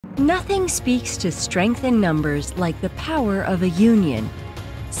Nothing speaks to strength in numbers like the power of a union.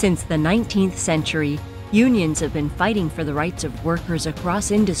 Since the 19th century, unions have been fighting for the rights of workers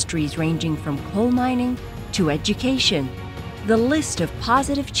across industries ranging from coal mining to education. The list of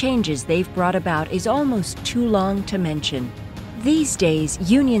positive changes they've brought about is almost too long to mention. These days,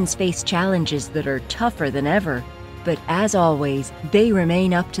 unions face challenges that are tougher than ever, but as always, they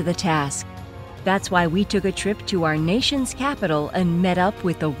remain up to the task. That's why we took a trip to our nation's capital and met up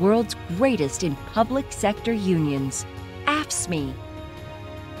with the world's greatest in public sector unions, AFSCME.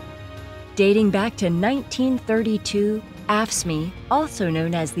 Dating back to 1932, AFSCME, also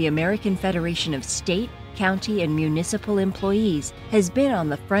known as the American Federation of State, County, and Municipal Employees, has been on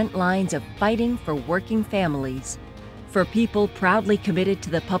the front lines of fighting for working families. For people proudly committed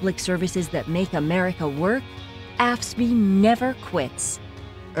to the public services that make America work, AFSCME never quits.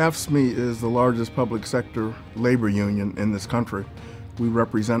 AFSCME is the largest public sector labor union in this country. We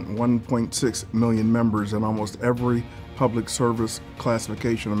represent 1.6 million members in almost every public service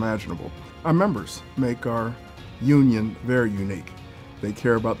classification imaginable. Our members make our union very unique. They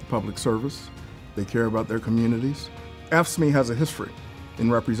care about the public service. They care about their communities. AFSCME has a history in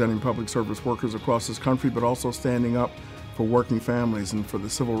representing public service workers across this country, but also standing up for working families and for the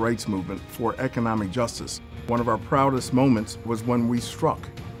civil rights movement, for economic justice. One of our proudest moments was when we struck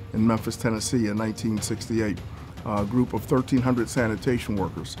in Memphis, Tennessee in 1968. A group of 1,300 sanitation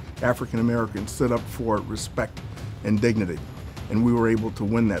workers, African Americans, stood up for respect and dignity, and we were able to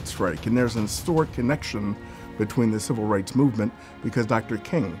win that strike. And there's an historic connection between the civil rights movement because Dr.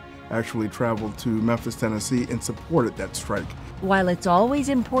 King actually traveled to Memphis, Tennessee and supported that strike. While it's always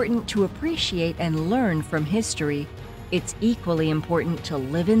important to appreciate and learn from history, it's equally important to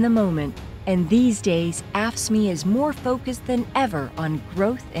live in the moment. And these days, AFSCME is more focused than ever on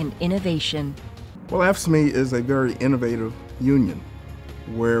growth and innovation. Well, AFSCME is a very innovative union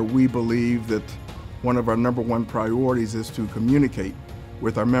where we believe that one of our #1 priorities is to communicate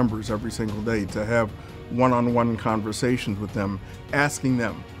with our members every single day, to have one-on-one conversations with them, asking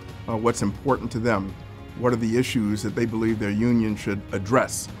them what's important to them, what are the issues that they believe their union should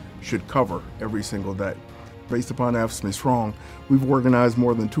address, should cover every single day. Based upon AFSCME Strong, we've organized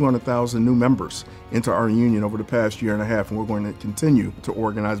more than 200,000 new members into our union over the past year and a half, and we're going to continue to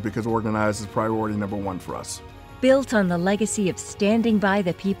organize because organize is priority #1 for us. Built on the legacy of standing by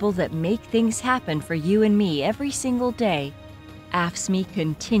the people that make things happen for you and me every single day, AFSCME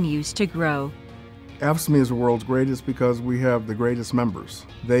continues to grow. AFSCME is the world's greatest because we have the greatest members.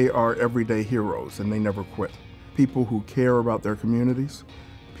 They are everyday heroes and they never quit. People who care about their communities,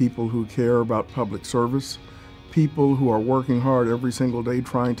 people who care about public service, people who are working hard every single day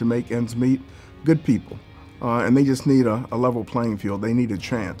trying to make ends meet, good people. And they just need a level playing field. They need a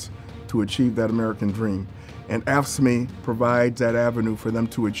chance to achieve that American dream. And AFSCME provides that avenue for them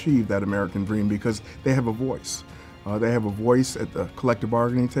to achieve that American dream because they have a voice. They have a voice at the collective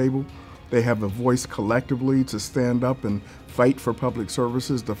bargaining table. They have a voice collectively to stand up and fight for public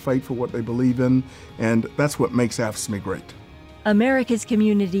services, to fight for what they believe in, and that's what makes AFSCME great. America's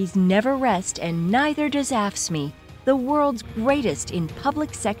communities never rest, and neither does AFSCME, the world's greatest in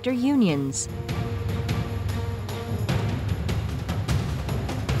public sector unions.